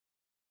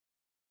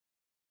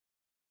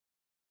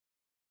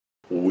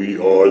We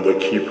are the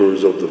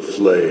keepers of the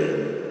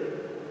flame,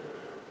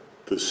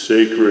 the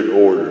sacred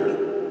order.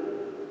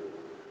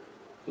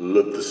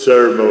 Let the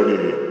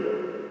ceremony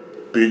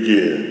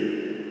begin.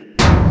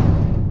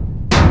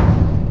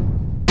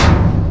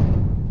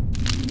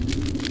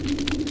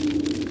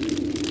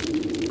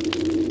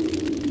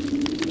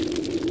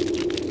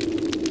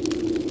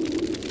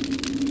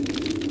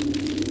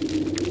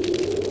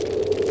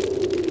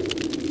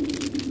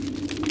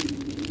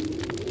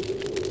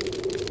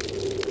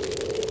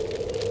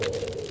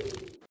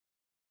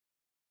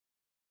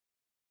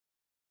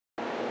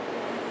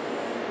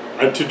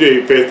 And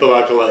today, faithful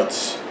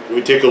acolytes,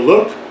 we take a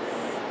look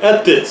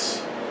at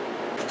this.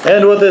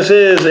 And what this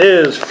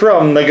is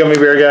from the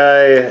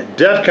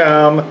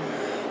GummyBearGuy.com,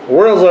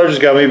 world's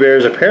largest gummy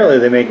bears. Apparently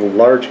they make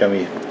large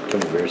gummy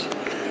bears.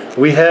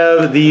 We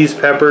have these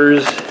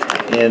peppers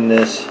in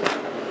this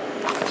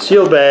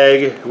sealed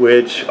bag,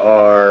 which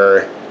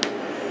are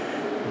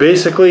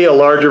basically a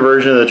larger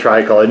version of the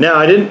tricolor. Now,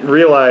 I didn't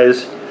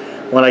realize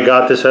when I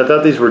got this, I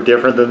thought these were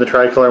different than the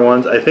tricolor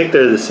ones. I think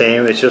they're the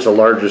same, it's just a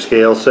larger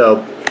scale.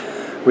 So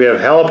we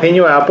have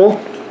jalapeno apple.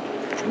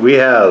 We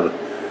have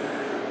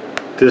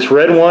this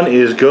red one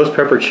is ghost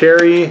pepper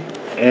cherry,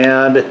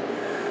 and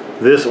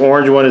this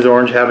orange one is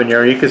orange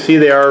habanero. You can see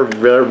they are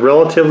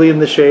relatively in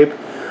the shape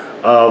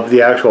of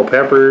the actual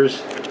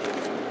peppers.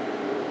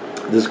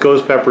 This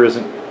ghost pepper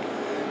isn't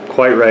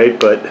quite right,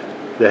 but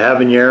the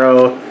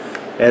habanero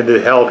and the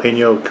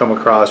jalapeno come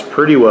across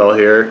pretty well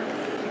here.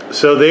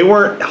 So they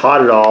weren't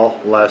hot at all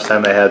last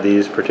time I had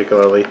these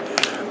particularly,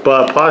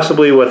 but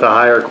possibly with a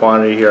higher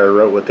quantity here. I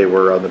wrote what they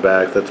were on the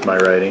back. That's my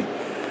writing.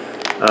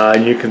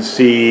 And you can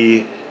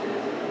see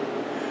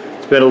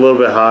it's been a little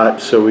bit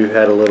hot, so we've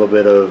had a little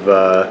bit of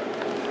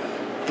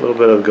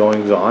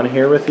goings on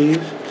here with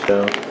these.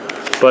 So,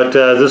 but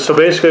so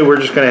basically, we're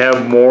just going to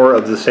have more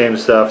of the same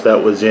stuff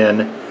that was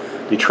in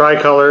the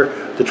tricolor.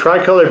 The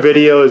tricolor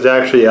video is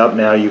actually up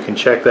now. You can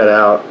check that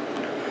out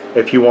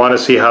if you want to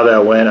see how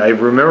that went. I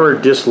remember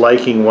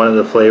disliking one of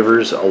the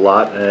flavors a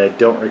lot, and I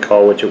don't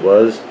recall which it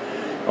was.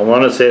 I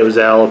want to say it was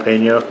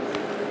jalapeno,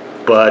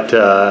 but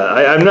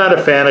I'm not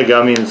a fan of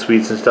gummy and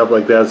sweets and stuff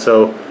like that,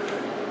 so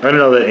I don't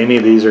know that any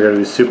of these are going to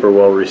be super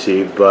well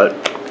received. But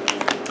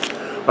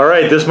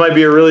alright, this might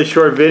be a really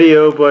short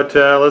video, but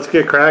let's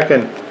get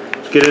cracking.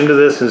 Let's get into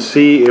this and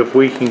see if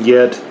we can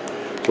get,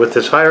 with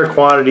this higher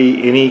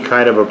quantity, any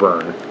kind of a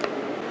burn.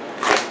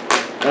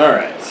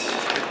 Alright,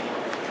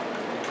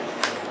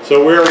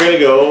 so we're going to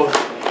go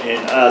in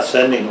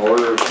ascending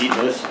order of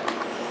heatness.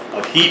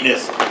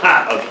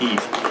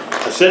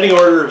 Ascending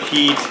order of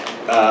heat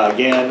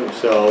again.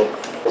 So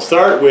we'll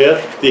start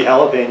with the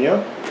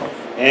jalapeno,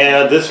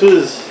 and this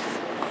is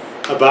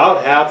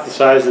about half the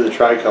size of the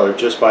tricolor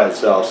just by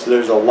itself. So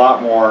there's a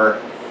lot more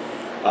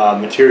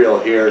material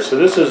here. So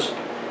this is,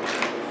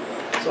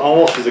 it's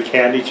almost as a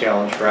candy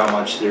challenge for how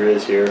much there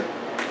is here.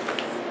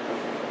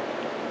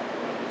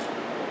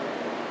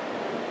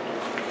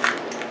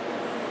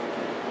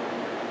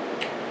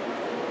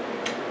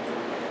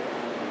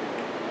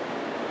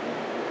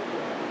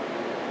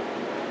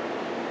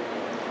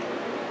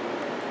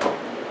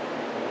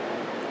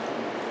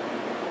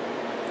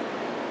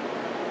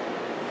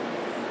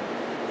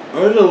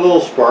 There's a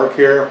little spark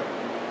here.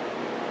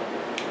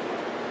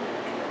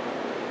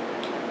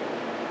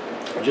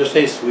 It just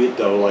tastes sweet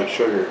though, like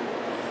sugar.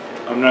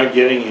 I'm not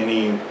getting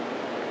any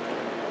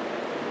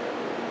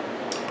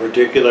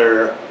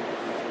particular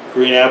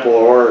green apple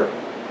or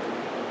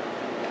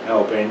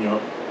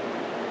jalapeno.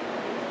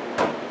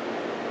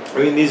 I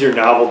mean, these are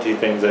novelty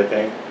things, I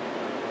think.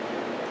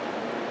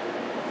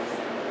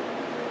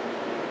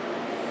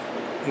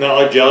 Not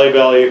like Jelly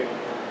Belly,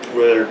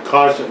 where they're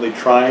constantly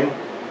trying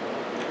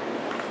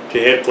to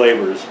hit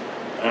flavors.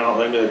 I don't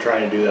think they're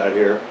trying to do that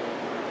here.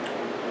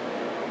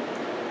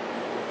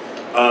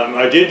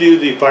 I did do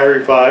the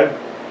Fiery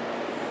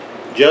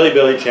 5 Jelly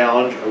Belly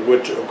Challenge,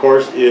 which of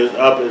course is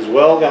up as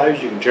well,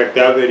 guys. You can check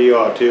that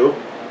video out too.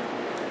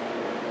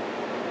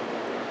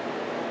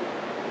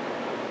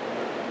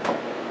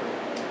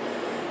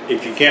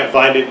 If you can't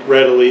find it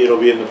readily,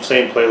 it'll be in the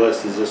same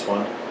playlist as this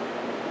one,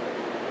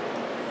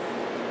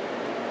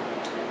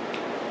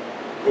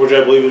 which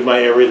I believe is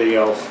my everything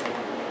else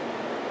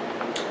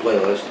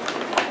playlist.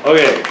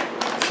 Okay,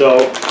 so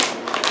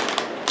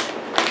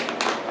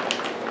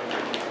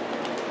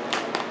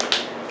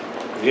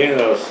getting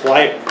a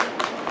slight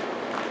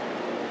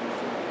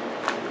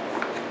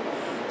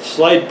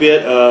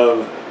bit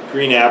of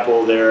green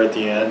apple there at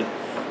the end.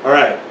 All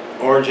right,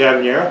 orange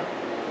habanero.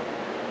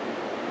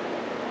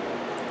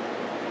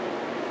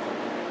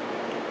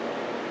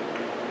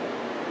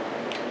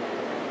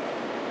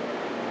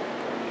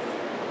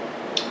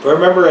 If I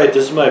remember right,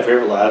 this is my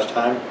favorite last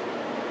time.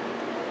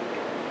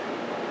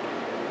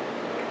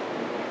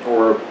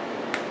 Or,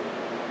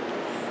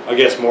 I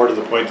guess more to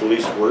the point, the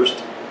least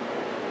worst.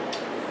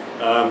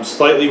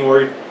 Slightly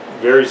more,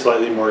 very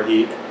slightly more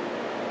heat.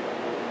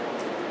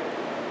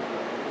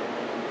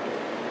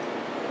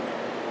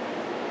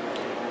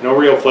 No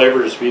real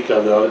flavor to speak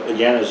of though.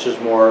 Again, it's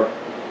just more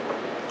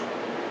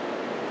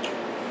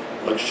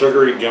like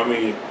sugary,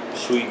 gummy,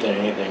 sweet than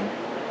anything.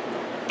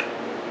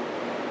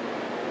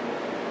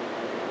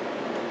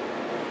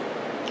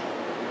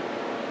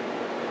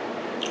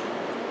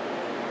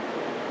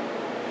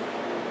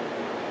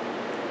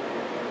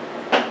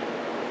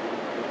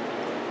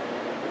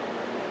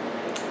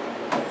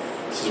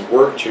 This is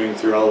work chewing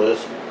through all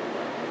this.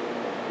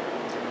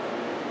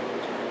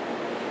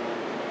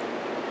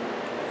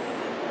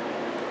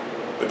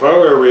 If I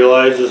were to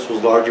realize this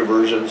was larger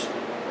versions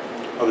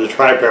of the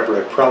tri-pepper,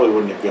 I probably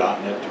wouldn't have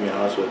gotten it, to be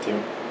honest with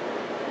you.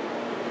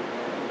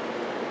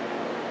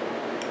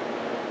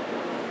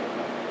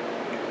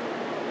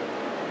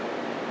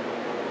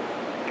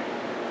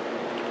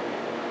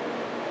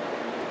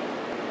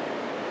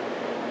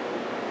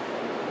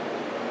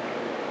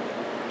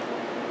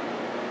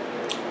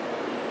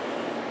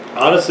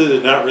 Honestly,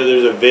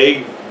 there's a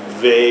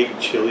vague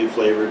chili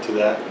flavor to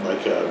that,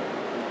 like a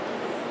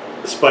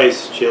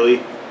spice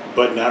chili,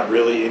 but not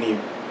really any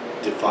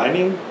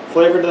defining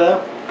flavor to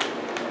that.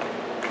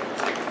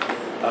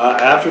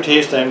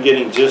 Aftertaste, I'm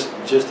getting just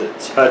a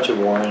touch of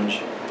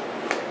orange.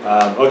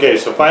 Okay,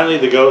 so finally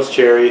the Ghost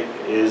Cherry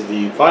is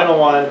the final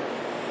one,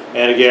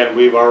 and again,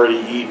 we've already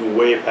eaten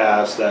way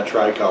past that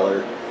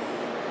tricolor.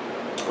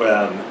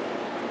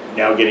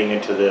 Now getting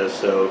into this,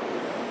 so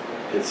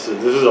this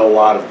is a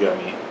lot of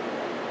gummy.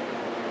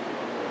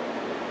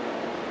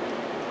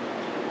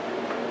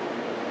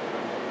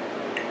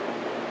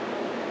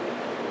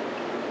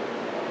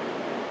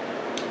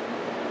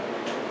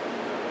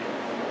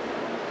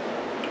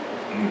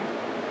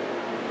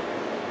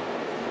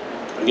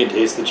 I can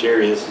taste the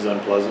cherry. This is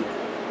unpleasant.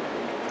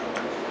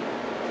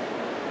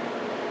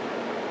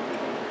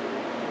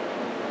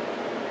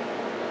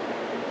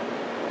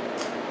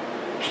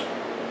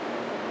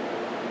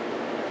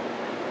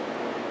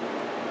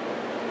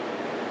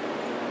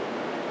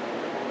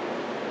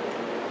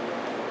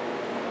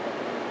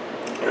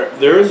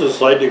 There is a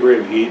slight degree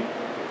of heat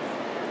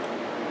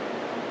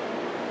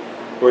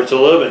where it's a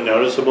little bit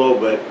noticeable,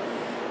 but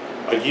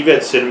like you've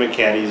had cinnamon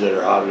candies that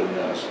are hotter than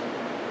this.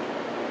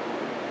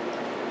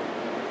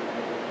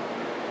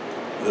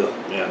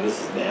 Ugh, man,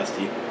 this is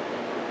nasty.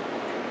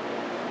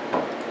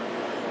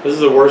 This is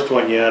the worst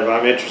one yet, but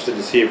I'm interested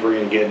to see if we're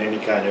going to get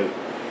any kind of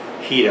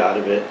heat out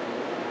of it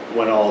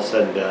when all is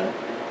said and done.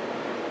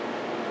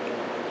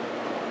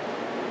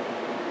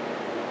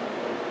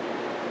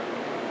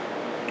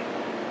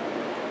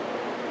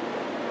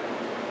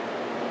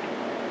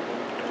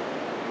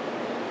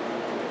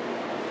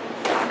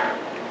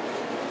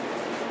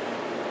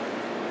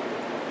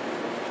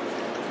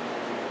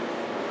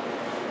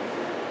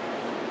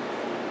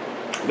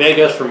 I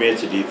guess for me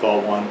it's a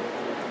default one.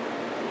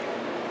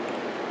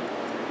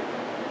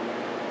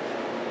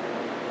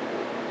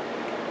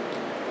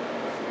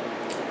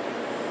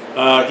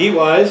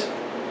 Heat-wise,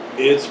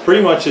 it's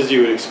pretty much as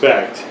you would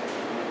expect.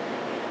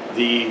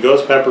 The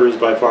ghost pepper is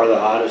by far the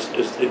hottest.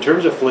 Just in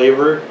terms of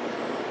flavor,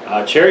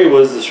 cherry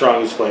was the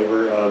strongest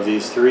flavor of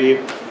these three.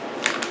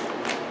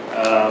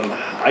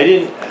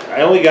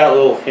 I only got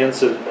little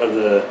hints of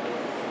the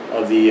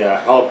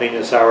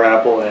jalapeno sour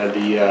apple and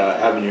the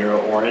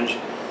habanero orange.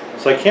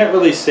 So I can't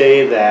really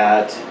say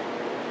that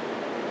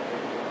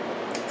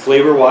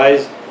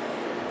flavor-wise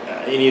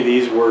any of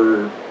these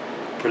were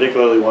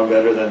particularly one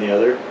better than the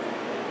other.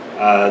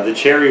 The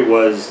cherry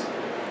was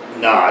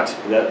not.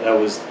 That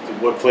was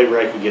what flavor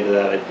I could get to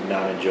that I did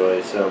not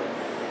enjoy. So,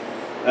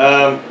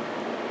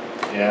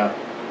 yeah.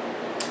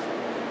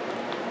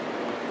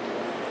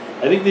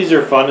 I think these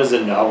are fun as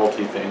a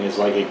novelty thing, as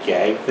like a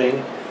gag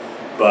thing.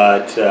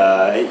 But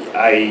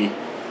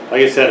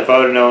like I said, if I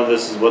would have known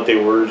this is what they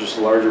were, just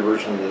a larger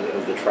version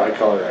of the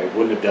tricolor, I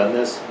wouldn't have done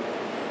this.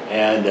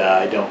 And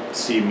I don't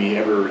see me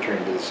ever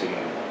returning to this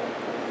again.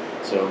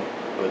 So,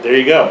 but there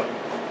you go.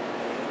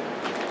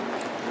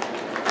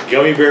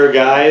 Gummy Bear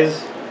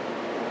Guys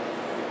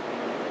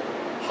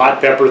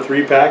Hot Pepper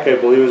 3-pack, I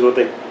believe is what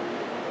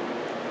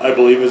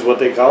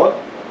they call it.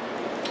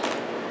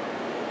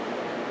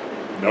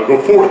 Now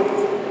go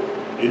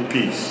forth in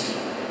peace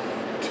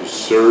to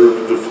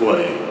serve the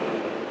flame.